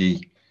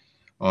tricky.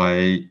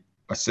 I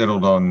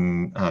settled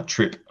on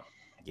Trip.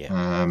 Yeah,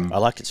 I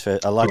liked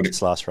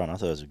its last run. I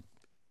thought it was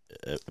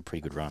a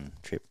pretty good run,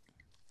 Trip.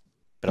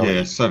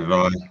 But so did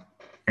I.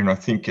 And I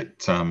think it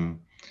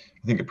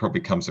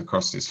probably comes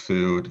across this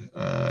field.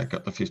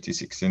 Got the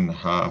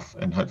 56.5,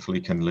 and hopefully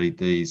can lead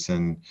these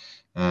and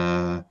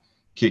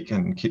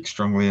kick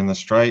strongly in the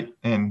straight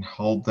and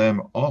hold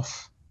them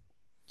off.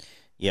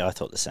 Yeah, I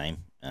thought the same.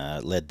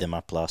 Led them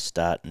up last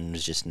start and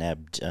was just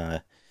nabbed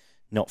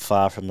not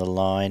far from the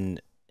line.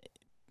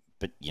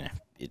 But,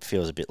 it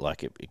feels a bit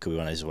like it could be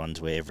one of those ones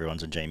where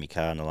everyone's on Jamie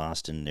Carr in the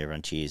last and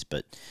everyone cheers.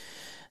 But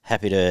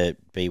happy to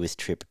be with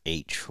Trip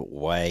each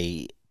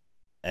way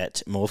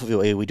at Morphetville.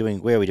 Where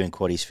are we doing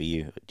quaddies for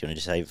you? Do you want to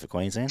just save it for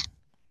Queensland?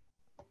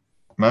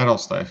 Mate, I'll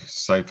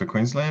save for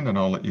Queensland, and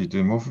I'll let you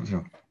do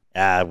Morphettville.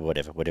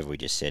 Whatever we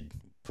just said.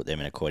 Put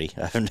them in a quaddie.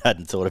 I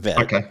hadn't thought about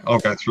it. Okay, I'll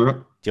go through it.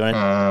 Do you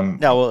want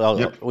to? No,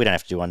 yep. We don't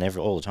have to do one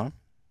all the time.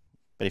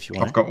 But if you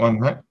want, I've got one,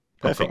 mate.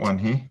 Perfect. I've got one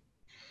here.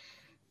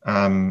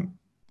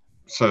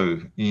 So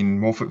in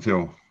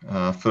Morphettville,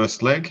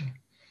 first leg,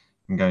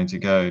 I'm going to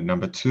go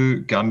number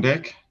 2, Gun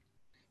Deck,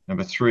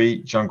 number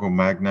 3, Jungle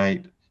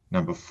Magnate,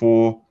 number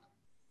 4,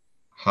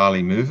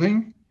 Harley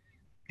Moving,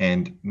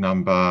 and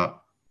number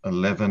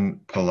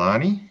 11,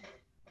 Polani.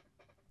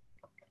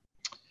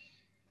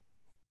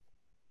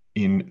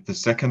 In the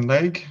second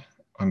leg,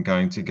 I'm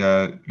going to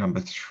go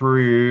number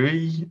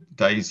 3,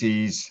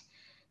 Daisies,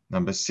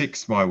 number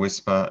 6, My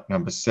Whisper,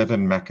 number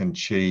 7, Mac and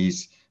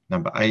Cheese,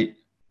 number 8,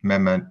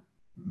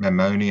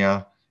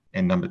 Mammonia,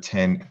 and number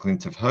 10,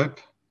 Glint of Hope.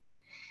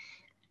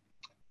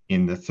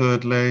 In the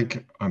third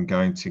leg, I'm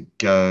going to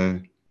go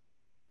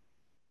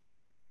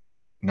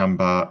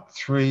number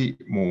 3,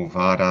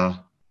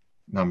 Morvada,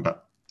 number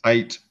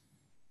 8,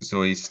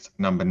 Zoist,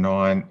 number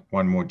 9,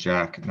 One More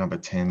Jack, number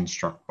 10,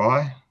 Struck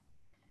By.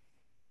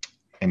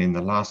 And in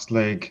the last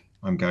leg,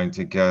 I'm going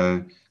to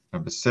go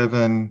number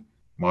 7,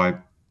 My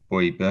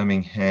Boy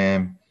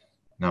Birmingham,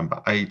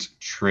 number 8,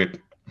 Trip,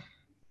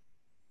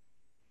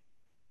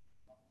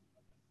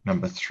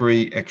 number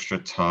 3, Extra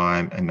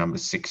Time, and number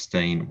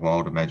 16,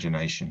 Wild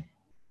Imagination.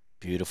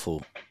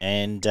 Beautiful.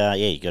 And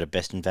you got a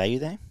best in value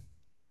there?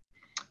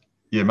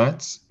 Yeah,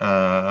 mates.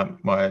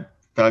 My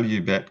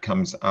value bet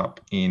comes up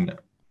in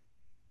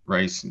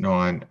race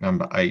 9,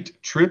 number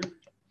 8, Trip.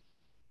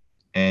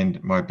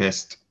 And my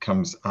best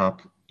comes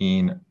up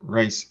in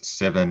race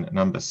 7,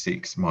 number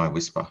 6, My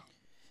Whisper.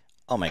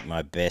 I'll make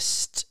my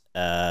best.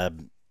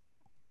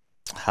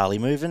 Harley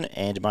moving,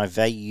 and my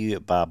value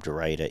Barbed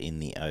Raider in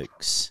the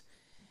Oaks.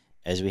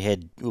 As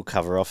we'll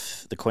cover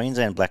off the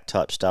Queensland black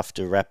type stuff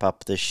to wrap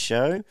up the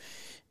show.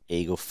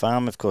 Eagle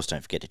Farm, of course,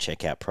 don't forget to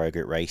check out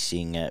Progress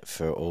Racing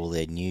for all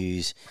their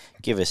news.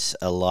 Give us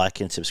a like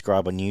and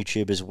subscribe on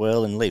YouTube as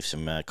well, and leave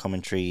some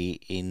commentary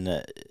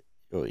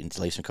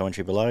leave some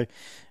commentary below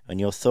on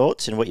your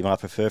thoughts and what you might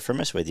prefer from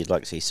us, whether you'd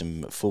like to see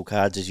some full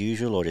cards as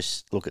usual or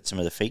just look at some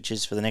of the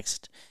features for the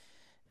next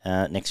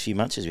few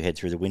months as we head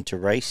through the winter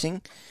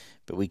racing.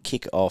 But we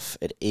kick off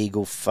at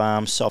Eagle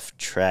Farm, soft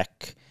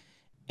track,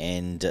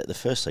 and the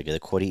first leg of the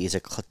quaddie is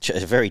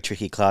a very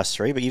tricky Class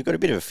 3, but you've got a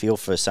bit of a feel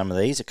for some of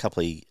these. A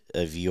couple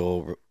of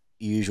your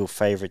usual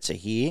favourites are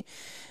here.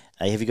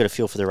 Have you got a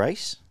feel for the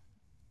race?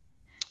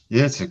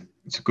 Yeah, it's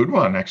a good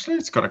one, actually.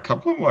 It's got a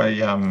couple of my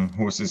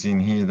horses in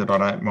here that I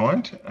don't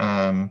mind,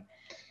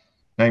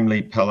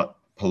 namely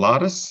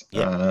Pilatus.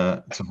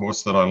 Yep. It's a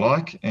horse that I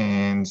like,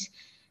 and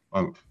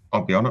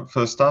I'll be on it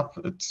first up.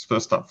 Its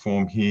first up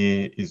form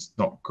here is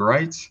not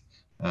great.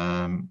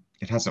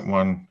 It hasn't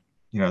won,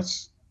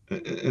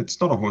 it's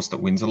not a horse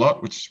that wins a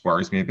lot, which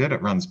worries me a bit.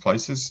 It runs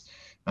places,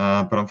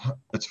 but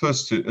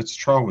its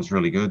trial was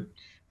really good.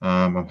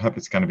 I hope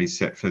it's going to be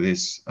set for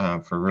this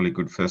for a really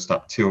good first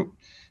up tilt.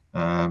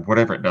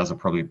 Whatever it does, I'll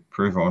probably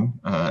improve on.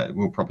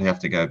 We'll probably have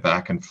to go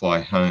back and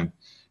fly home.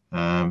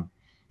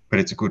 But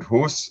it's a good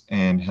horse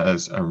and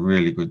has a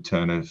really good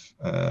turn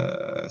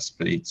of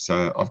speed.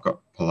 So I've got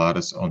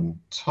Pilatus on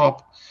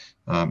top.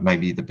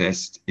 Maybe the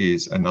best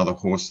is another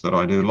horse that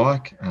I do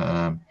like.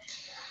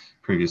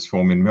 Previous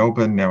form in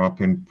Melbourne, now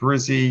up in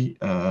Brizzy.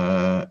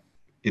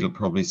 It'll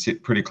probably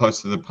sit pretty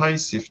close to the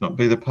pace, if not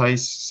be the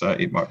pace. So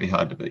it might be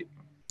hard to beat.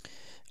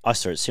 I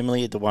saw it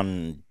similarly. The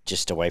one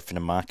just away from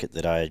the market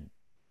that I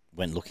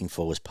went looking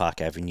for was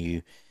Park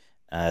Avenue.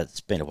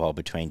 It's been a while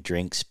between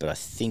drinks, but I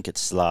think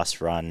its last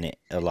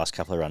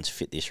couple of runs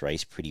fit this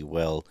race pretty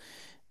well.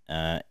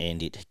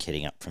 And it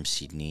getting up from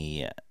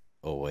Sydney,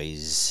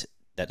 always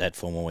that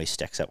form always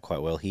stacks up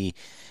quite well here.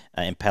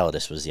 And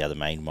Pilatus was the other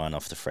main one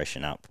off the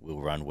freshen up.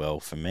 Will run well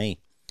for me.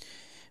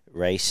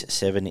 Race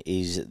 7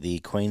 is the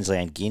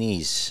Queensland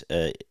Guineas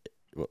for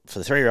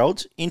the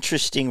 3-year-olds.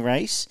 Interesting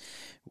race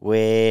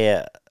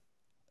where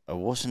I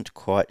wasn't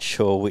quite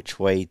sure which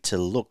way to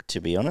look, to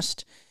be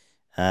honest.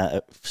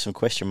 Some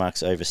question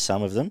marks over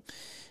some of them,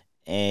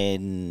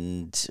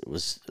 and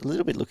was a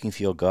little bit looking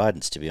for your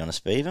guidance, to be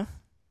honest, Beaver.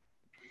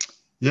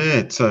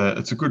 Yeah, it's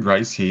a good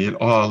race here.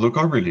 Oh, look,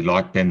 I really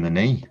like Bend the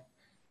Knee.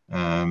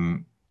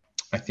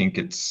 I think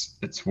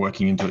it's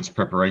working into its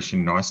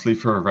preparation nicely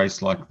for a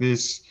race like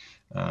this.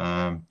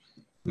 It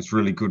was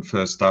really good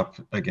first up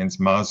against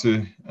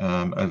Mazu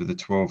over the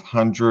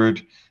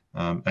 1200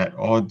 at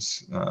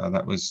odds.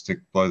 That was to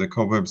blow the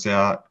cobwebs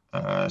out.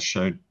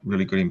 Showed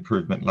really good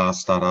improvement last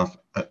start off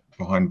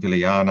behind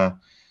Villiana.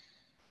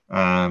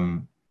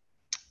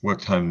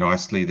 Worked home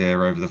nicely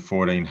there over the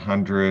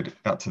 1400,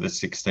 out to the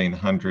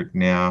 1600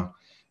 now.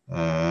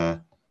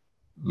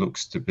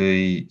 Looks to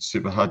be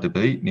super hard to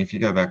beat. And if you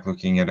go back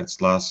looking at its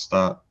last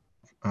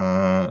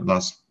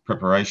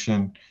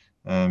preparation,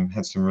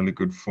 had some really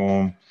good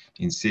form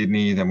in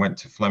Sydney, then went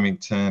to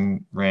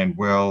Flemington, ran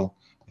well.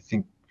 I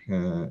think,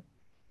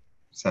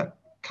 is that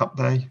Cup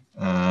Day?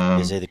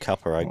 Is either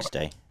Cup or Oaks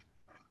Day?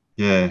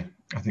 Yeah,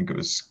 I think it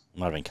was.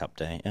 Might have been Cup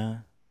Day.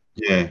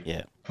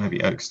 Yeah,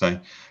 maybe Oaks Day.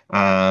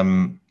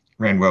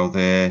 Ran well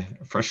there,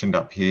 freshened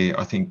up here.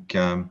 I think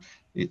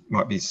it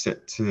might be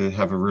set to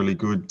have a really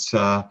good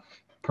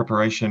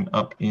preparation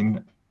up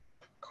in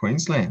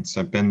Queensland.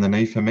 So bend the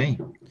knee for me.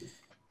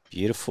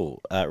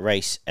 Beautiful.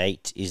 Race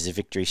 8 is the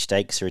Victory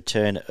Stakes, the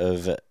return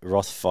of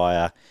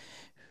Rothfire,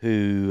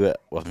 who,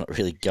 well, I'm not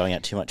really going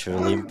out too much of a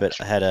limb, but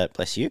had a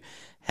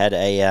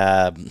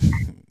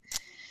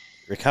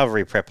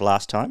recovery prep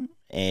last time,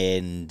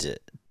 and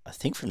I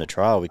think from the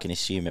trial we can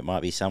assume it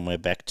might be somewhere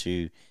back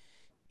to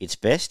its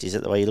best. Is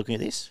that the way you're looking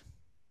at this?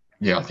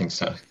 Yeah, I think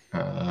so.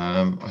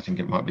 I think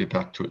it might be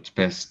back to its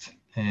best,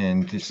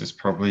 and this is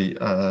probably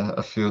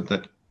a field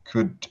that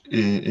could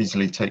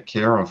easily take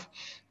care of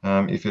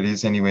if it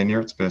is anywhere near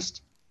its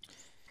best.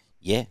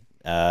 Yeah.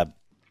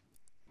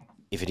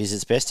 If it is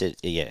its best, as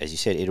you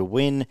said, it'll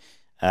win.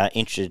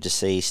 Interested to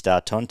see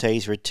Star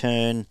Tonte's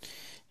return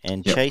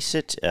and chase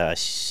it.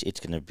 It's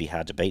going to be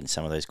hard to beat in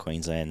some of those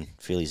Queensland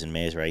fillies and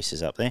mares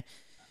races up there.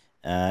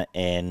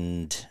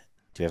 And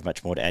do you have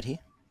much more to add here?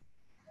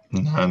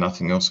 No,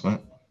 nothing else,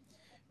 mate.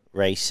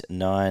 Race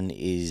 9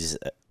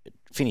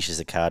 finishes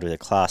the card with a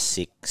Class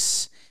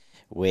 6,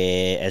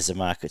 where, as the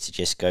market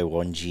suggests, Go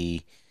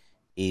Wanji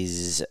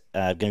is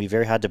going to be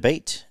very hard to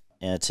beat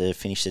to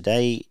finish the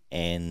day,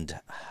 and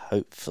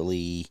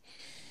hopefully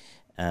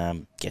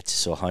get to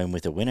saw home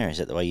with a winner. Is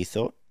that the way you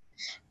thought?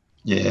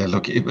 Yeah,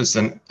 look, it was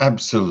an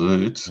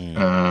absolute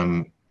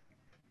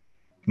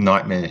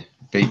nightmare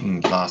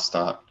beaten last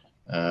start.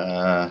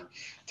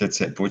 Dead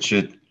set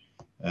butchered.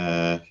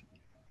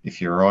 If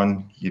you're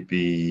on, you'd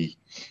be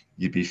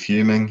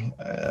fuming.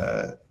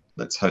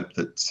 Let's hope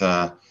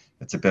that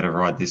it's a better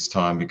ride this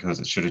time because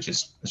it should have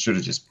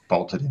just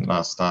bolted in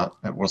last start.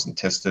 It wasn't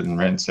tested and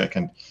ran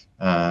second.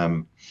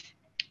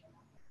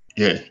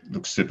 Yeah,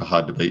 looks super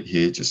hard to beat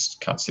here.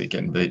 Just can't see it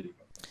getting beat.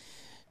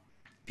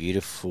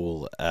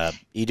 Beautiful.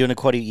 You doing a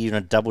quaddie? You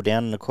going to double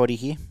down on a quaddie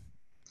here?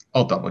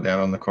 I'll double down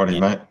on the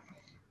quaddie, mate.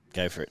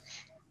 Go for it.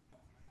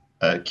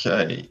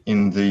 Okay,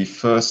 in the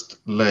first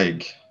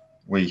leg,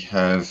 we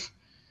have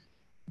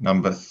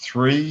number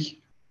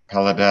 3,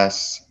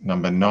 Paladas,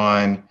 number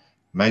 9,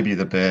 Maybe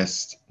the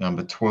Best,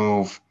 number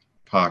 12,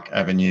 Park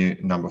Avenue,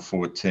 number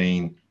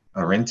 14,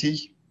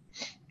 Arenti.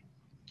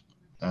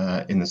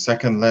 In the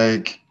second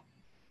leg,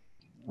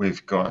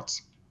 we've got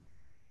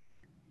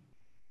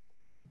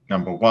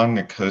number 1,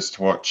 A Coast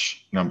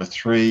Watch, number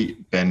 3,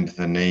 Bend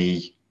the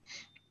Knee,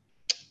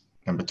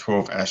 number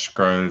 12,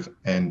 Ashgrove,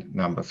 and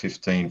number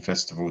 15,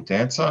 Festival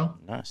Dancer.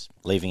 Nice.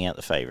 Leaving out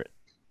the favourite,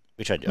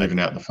 which leaving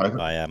out the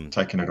favourite. I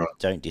taking it on.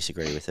 Don't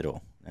disagree with at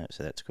all.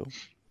 So that's cool.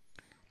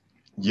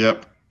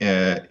 Yep.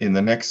 In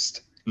the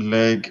next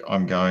leg,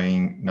 I'm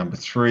going number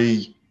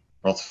 3,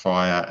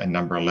 Rothfire, and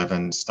number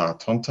 11, Star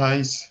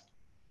Tontes.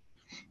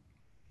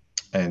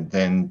 And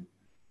then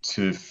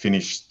to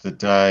finish the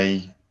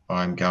day,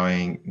 I'm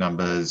going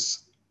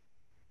numbers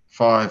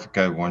 5,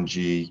 Go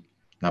Wanji,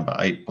 number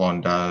 8,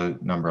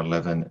 Blondo, number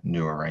 11,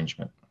 New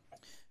Arrangement.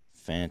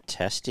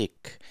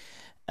 Fantastic.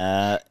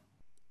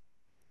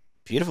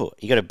 Beautiful.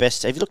 You got a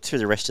best. Have you looked through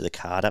the rest of the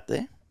card up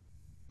there?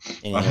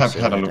 I have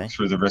had a look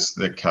through the rest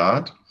of the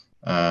card.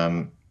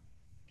 And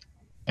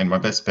my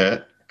best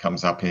bet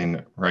comes up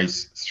in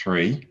race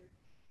 3,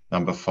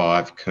 number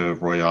 5,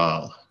 Curve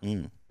Royale.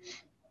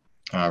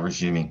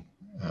 Resuming.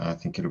 I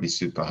think it'll be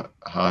super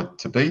hard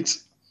to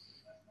beat.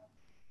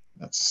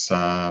 That's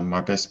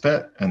my best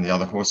bet. And the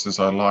other horses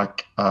I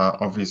like are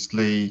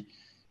obviously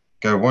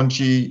Go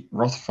Wanji,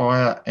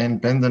 Rothfire,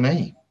 and Bend the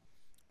Knee.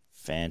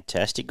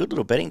 Fantastic. Good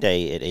little betting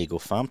day at Eagle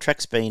Farm.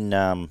 Track's been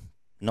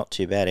not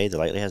too bad either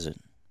lately, has it?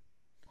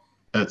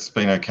 It's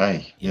been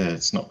okay. Yeah,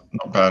 it's not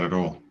bad at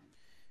all.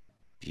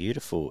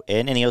 Beautiful.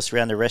 And anything else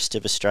around the rest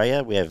of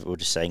Australia? We're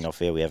just saying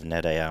off air we haven't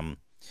had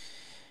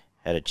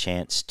a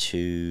chance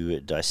to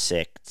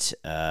dissect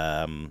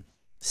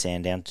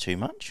Sandown too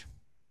much.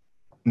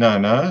 No.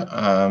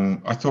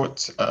 I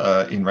thought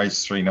in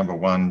race 3, number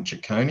 1,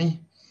 Jaconi,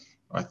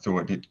 I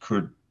thought it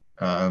could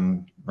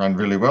run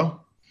really well.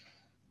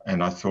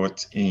 And I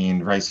thought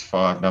in race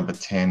 5, number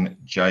 10,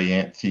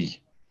 Jayanthe,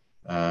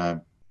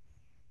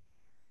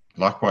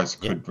 likewise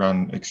could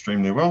run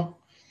extremely well.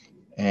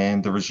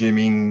 And the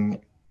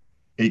resuming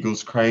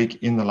Eagles Craig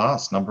in the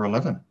last, number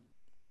 11.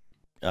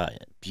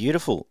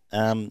 Beautiful.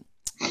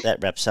 That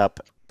wraps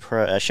up.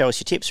 Show us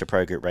your tips for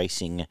Pro Group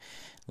Racing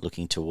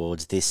looking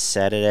towards this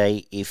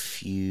Saturday.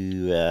 If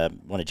you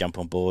want to jump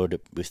on board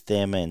with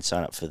them and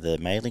sign up for the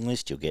mailing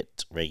list, you'll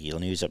get regular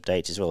news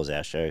updates as well as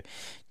our show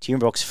to your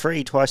inbox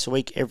free twice a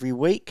week, every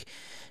week.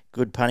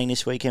 Good punting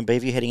this weekend,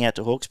 Beaver. You heading out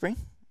to Hawkesbury?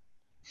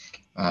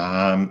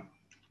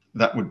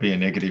 That would be a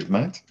negative,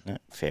 mate. No,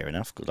 fair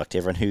enough. Good luck to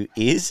everyone who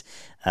is.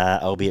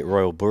 I'll be at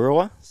Royal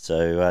Burrawa,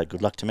 so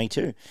good luck to me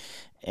too.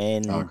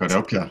 And God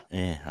help you.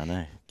 Yeah, I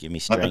know. Give me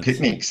strength. At the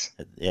picnics.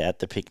 At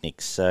the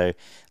picnics. So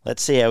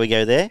let's see how we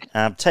go there.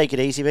 Take it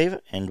easy, Beaver,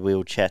 and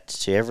we'll chat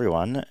to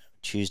everyone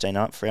Tuesday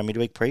night for our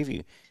midweek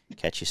preview.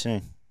 Catch you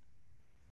soon.